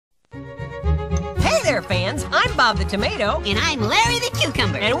there, fans. I'm Bob the Tomato. And I'm Larry the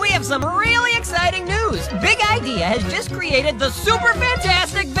Cucumber. And we have some really exciting news. Big Idea has just created the super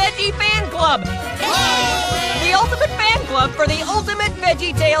fantastic Veggie Fan Club. The ultimate fan club for the ultimate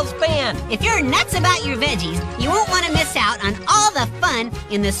VeggieTales fan. If you're nuts about your veggies, you won't want to miss out on all the fun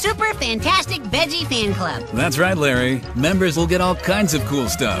in the super fantastic Veggie Fan Club. That's right, Larry. Members will get all kinds of cool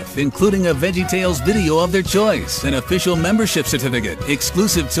stuff, including a VeggieTales video of their choice, an official membership certificate,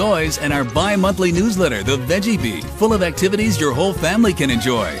 exclusive toys, and our bi-monthly newsletter, the Veggie Beat, full of activities your whole family can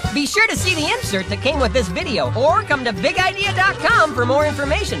enjoy. Be sure to see the insert that came with this video, or come to bigidea.com for more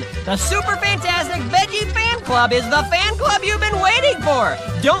information. The super fantastic Veggie Fan Club is the fan club you've been waiting for.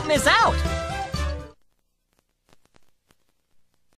 Don't miss out.